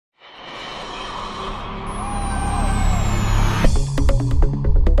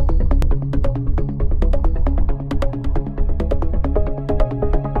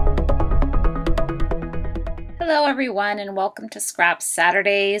everyone, and welcome to Scrap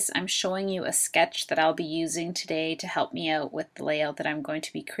Saturdays. I'm showing you a sketch that I'll be using today to help me out with the layout that I'm going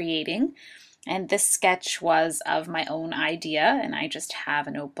to be creating. And this sketch was of my own idea, and I just have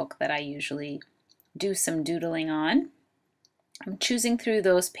a notebook that I usually do some doodling on. I'm choosing through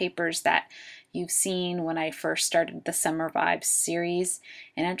those papers that you've seen when I first started the Summer Vibes series,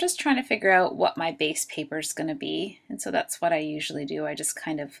 and I'm just trying to figure out what my base paper is going to be. And so that's what I usually do. I just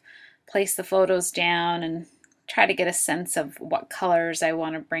kind of place the photos down and try to get a sense of what colors I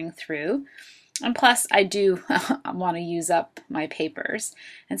want to bring through. And plus I do want to use up my papers.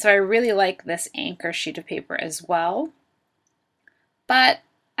 And so I really like this anchor sheet of paper as well. But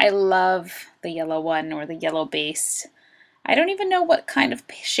I love the yellow one, or the yellow base. I don't even know what kind of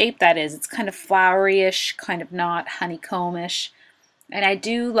shape that is. It's kind of flowery-ish, kind of not honeycomb-ish. And I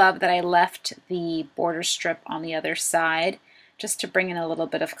do love that I left the border strip on the other side just to bring in a little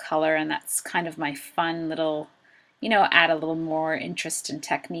bit of color, and that's kind of my fun little, add a little more interest and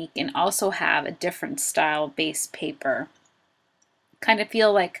technique, and also have a different style base paper. Kind of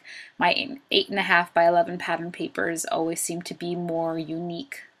feel like my 8.5 by 11 pattern papers always seem to be more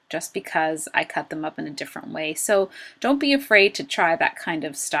unique just because I cut them up in a different way. So don't be afraid to try that kind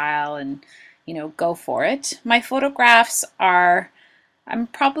of style and, go for it. My photographs are, I'm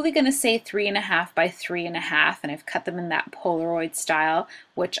probably going to say 3.5 by 3.5, and I've cut them in that Polaroid style,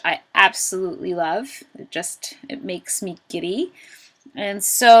 which I absolutely love. It makes me giddy. And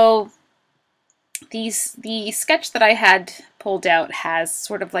so the sketch that I had pulled out has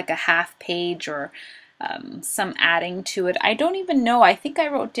sort of like a half page or some adding to it. I don't even know. I think I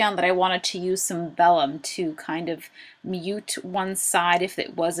wrote down that I wanted to use some vellum to kind of mute one side if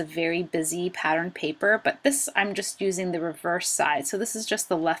it was a very busy pattern paper, but this I'm just using the reverse side. So this is just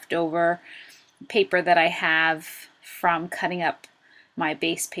the leftover paper that I have from cutting up my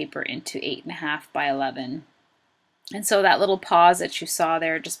base paper into 8.5 by 11. And so that little pause that you saw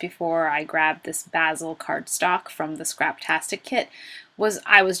there just before I grabbed this basil cardstock from the Scraptastic kit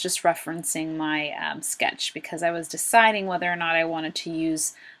I was just referencing my sketch, because I was deciding whether or not I wanted to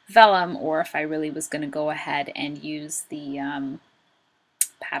use vellum or if I really was going to go ahead and use the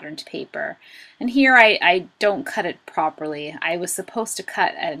patterned paper. And here I don't cut it properly. I was supposed to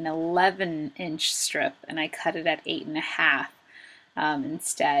cut at an 11-inch strip, and I cut it at 8.5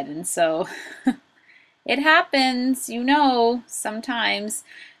 instead. And so it happens, sometimes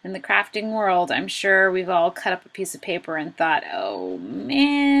in the crafting world. I'm sure we've all cut up a piece of paper and thought, oh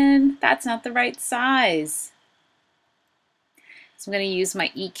man, that's not the right size. So I'm going to use my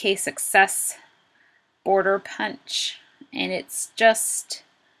EK Success border punch, and it's just,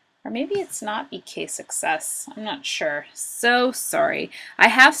 or maybe it's not EK Success, I'm not sure. So sorry. I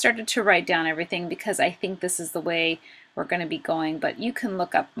have started to write down everything because I think this is the way we're going to be going, but you can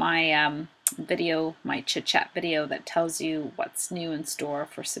look up my video, my chit chat video that tells you what's new in store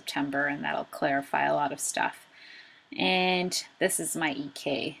for September, and that'll clarify a lot of stuff. And this is my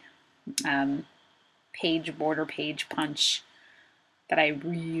EK border page punch that I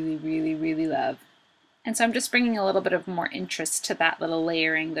really love. And so I'm just bringing a little bit of more interest to that little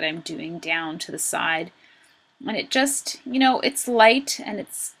layering that I'm doing down to the side. And it just, it's light and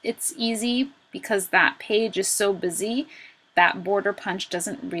it's easy because that page is so busy. That border punch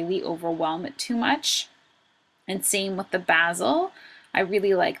doesn't really overwhelm it too much. And same with the basil. I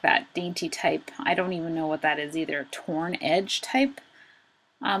really like that dainty type. I don't even know what that is either. Torn edge type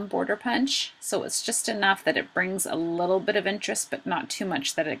border punch. So it's just enough that it brings a little bit of interest, but not too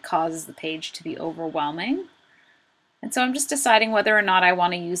much that it causes the page to be overwhelming. And so I'm just deciding whether or not I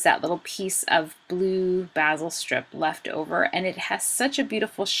want to use that little piece of blue basil strip left over. And it has such a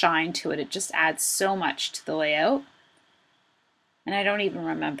beautiful shine to it. It just adds so much to the layout. And I don't even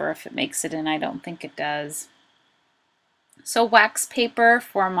remember if it makes it in. I don't think it does. So wax paper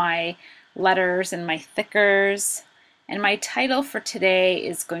for my letters and my thickers. And my title for today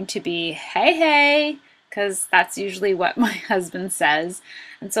is going to be Hey Hey, because that's usually what my husband says.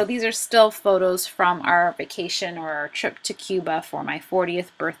 And so these are still photos from our vacation or our trip to Cuba for my 40th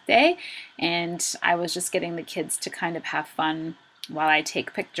birthday. And I was just getting the kids to kind of have fun while I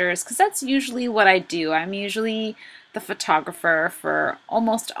take pictures, because that's usually what I do. I'm usually the photographer for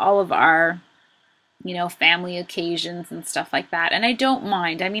almost all of our, family occasions and stuff like that. And I don't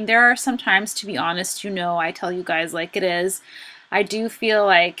mind. I mean, there are some times, to be honest, I tell you guys like it is. I do feel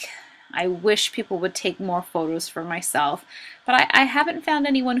like I wish people would take more photos for myself, but I haven't found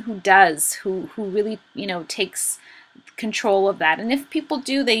anyone who does, who really, takes control of that. And if people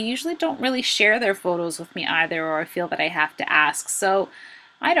do, they usually don't really share their photos with me either, or I feel that I have to ask. So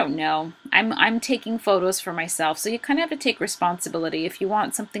I don't know. I'm taking photos for myself, so you kind of have to take responsibility. If you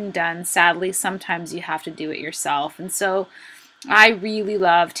want something done, sadly, sometimes you have to do it yourself. And so I really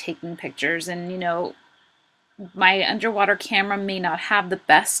love taking pictures, and my underwater camera may not have the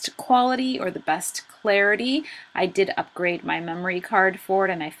best quality or the best clarity. I did upgrade my memory card for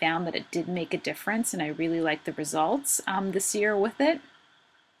it, and I found that it did make a difference, and I really like the results this year with it.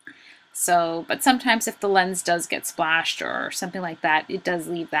 So, but sometimes if the lens does get splashed or something like that, it does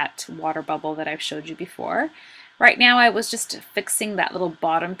leave that water bubble that I've showed you before. Right now I was just fixing that little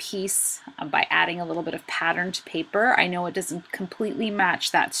bottom piece by adding a little bit of patterned paper. I know it doesn't completely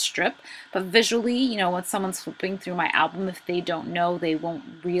match that strip, but visually, when someone's flipping through my album, if they don't know, they won't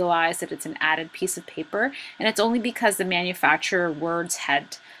realize that it's an added piece of paper. And it's only because the manufacturer words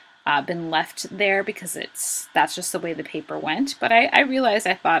had been left there, because that's just the way the paper went. But I realized,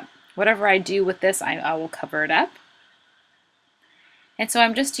 I thought, whatever I do with this, I will cover it up. And so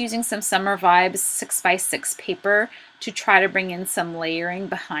I'm just using some Summer Vibes 6x6 paper to try to bring in some layering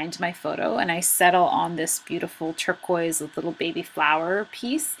behind my photo. And I settle on this beautiful turquoise with little baby flower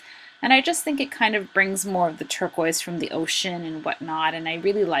piece. And I just think it kind of brings more of the turquoise from the ocean and whatnot. And I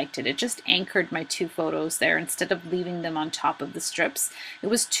really liked it. It just anchored my two photos there instead of leaving them on top of the strips. It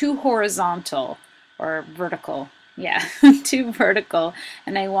was too horizontal, or vertical. Yeah, too vertical,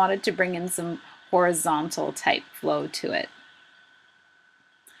 and I wanted to bring in some horizontal type flow to it.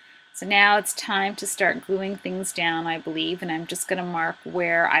 So now it's time to start gluing things down, I believe, and I'm just going to mark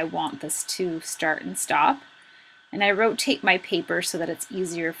where I want this to start and stop. And I rotate my paper so that it's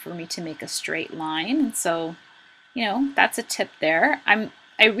easier for me to make a straight line. And so, that's a tip there.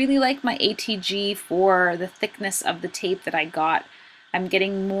 I really like my ATG for the thickness of the tape that I got. I'm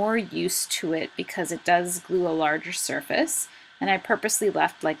getting more used to it because it does glue a larger surface, and I purposely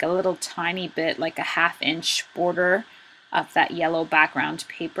left like a little tiny bit, like a 1/2 inch border of that yellow background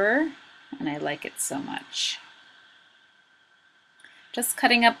paper, and I like it so much. Just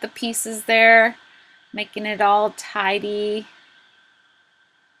cutting up the pieces there, making it all tidy.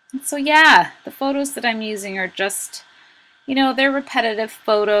 And so yeah, the photos that I'm using are just, they're repetitive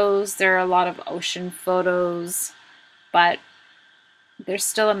photos. There are a lot of ocean photos, but there's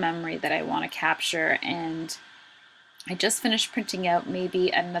still a memory that I want to capture, and I just finished printing out maybe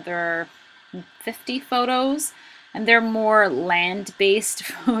another 50 photos, and they're more land-based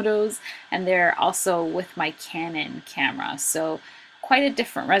photos, and they're also with my Canon camera, so quite a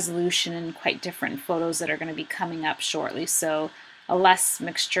different resolution and quite different photos that are going to be coming up shortly. So a less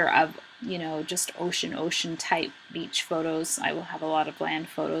mixture of just ocean type beach photos. I will have a lot of land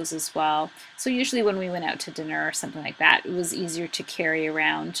photos as well. So usually when we went out to dinner or something like that, it was easier to carry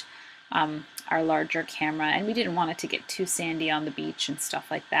around our larger camera, and we didn't want it to get too sandy on the beach and stuff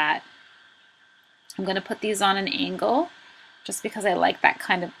like that. I'm going to put these on an angle just because I like that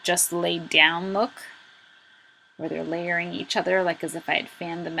kind of just laid down look where they're layering each other like as if I had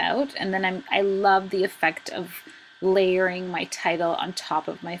fanned them out. And then I love the effect of layering my title on top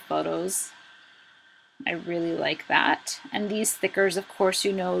of my photos. I really like that. And these thickers, of course,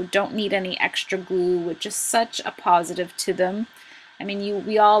 don't need any extra glue, which is such a positive to them. I mean,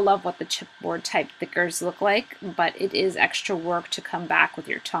 we all love what the chipboard type thickers look like, but it is extra work to come back with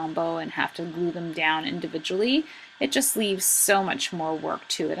your Tombow and have to glue them down individually. It just leaves so much more work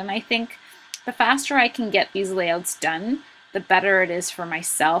to it. And I think the faster I can get these layouts done, the better it is for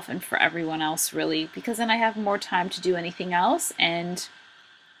myself and for everyone else, really, because then I have more time to do anything else, and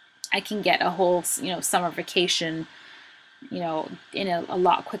I can get a whole, summer vacation, in a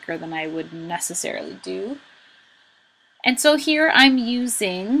lot quicker than I would necessarily do. And so here I'm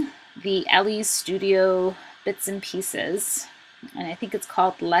using the Ellie's Studio Bits and Pieces, and I think it's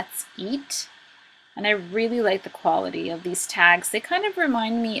called Let's Eat. And I really like the quality of these tags. They kind of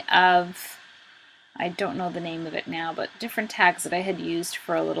remind me of, I don't know the name of it now, but different tags that I had used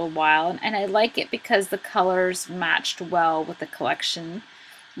for a little while. And I like it because the colors matched well with the collection.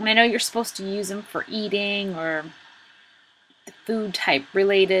 And I know you're supposed to use them for eating or food type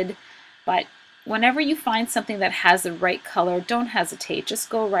related, but whenever you find something that has the right color, don't hesitate, just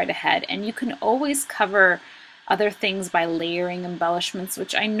go right ahead. And you can always cover other things by layering embellishments,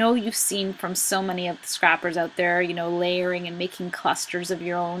 which I know you've seen from so many of the scrappers out there, layering and making clusters of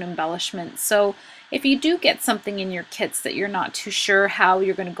your own embellishments. So if you do get something in your kits that you're not too sure how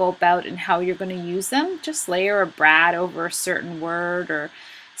you're going to go about and how you're going to use them, just layer a brad over a certain word or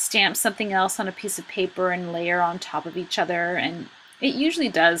stamp something else on a piece of paper and layer on top of each other, and it usually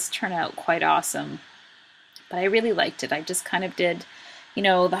does turn out quite awesome. But I really liked it. I just kind of did,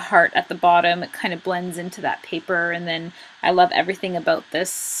 the heart at the bottom. It kind of blends into that paper, and then I love everything about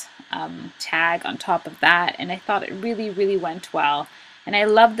this tag on top of that, and I thought it really, really went well. And I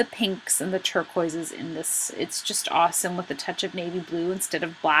love the pinks and the turquoises in this. It's just awesome with a touch of navy blue instead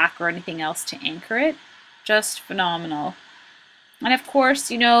of black or anything else to anchor it. Just phenomenal. And of course,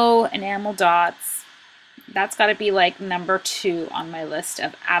 you know, enamel dots. That's got to be like number 2 on my list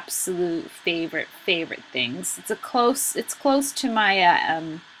of absolute favorite things. It's close to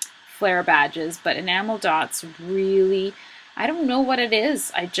my flare badges, but enamel dots really, I don't know what it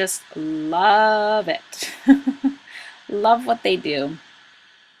is. I just love it. Love what they do.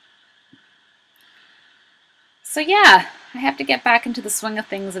 So yeah, I have to get back into the swing of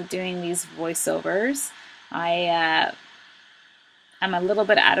things of doing these voiceovers. I'm a little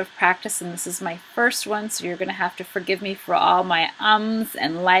bit out of practice, and this is my first one, so you're going to have to forgive me for all my ums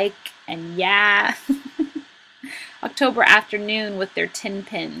and like and yeah. October Afternoon with their tin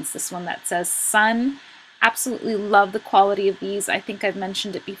pins. This one that says sun. Absolutely love the quality of these. I think I've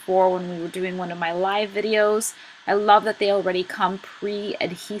mentioned it before when we were doing one of my live videos. I love that they already come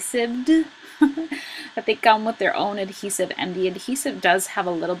pre-adhesived, that they come with their own adhesive, and the adhesive does have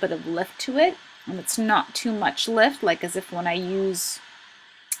a little bit of lift to it, and it's not too much lift, like as if when I use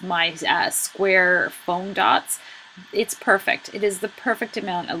my square foam dots. It's perfect. It is the perfect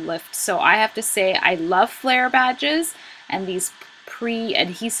amount of lift. So I have to say I love flare badges, and these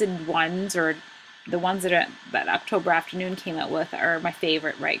pre-adhesive ones, or the ones that October Afternoon came out with, are my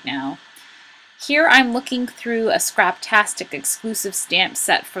favorite right now. Here I'm looking through a Scraptastic exclusive stamp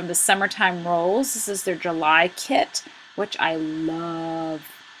set from the Summertime Rolls. This is their July kit, which I love.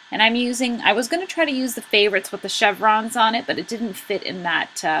 And I was going to try to use the favorites with the chevrons on it, but it didn't fit in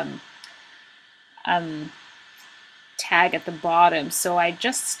that tag at the bottom. So I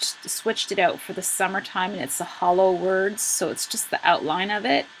just switched it out for the summertime, and it's the hollow words, so it's just the outline of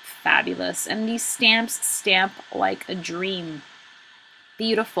it. Fabulous. And these stamps stamp like a dream.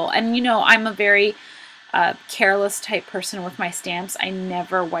 Beautiful. And you know, I'm a very careless type person with my stamps. I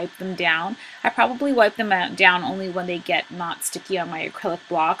never wipe them down. I probably wipe them down only when they get not sticky on my acrylic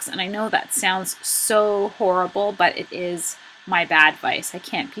blocks, and I know that sounds so horrible, but it is my bad vice. I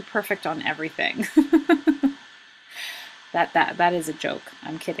can't be perfect on everything. That is a joke.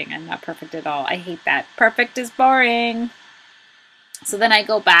 I'm kidding. I'm not perfect at all. I hate that. Perfect is boring. So then I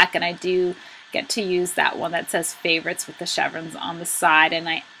go back and I do get to use that one that says favorites with the chevrons on the side, and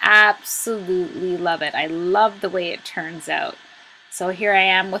I absolutely love it. I love the way it turns out. So here I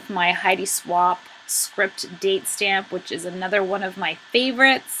am with my Heidi Swapp script date stamp, which is another one of my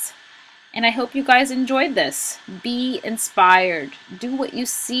favorites. And I hope you guys enjoyed this. Be inspired. Do what you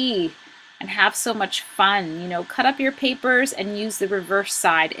see and have so much fun. You know, cut up your papers and use the reverse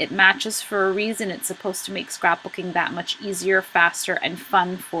side. It matches for a reason. It's supposed to make scrapbooking that much easier, faster, and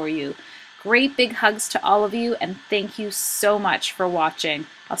fun for you. Great big hugs to all of you, and thank you so much for watching.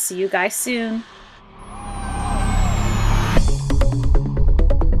 I'll see you guys soon.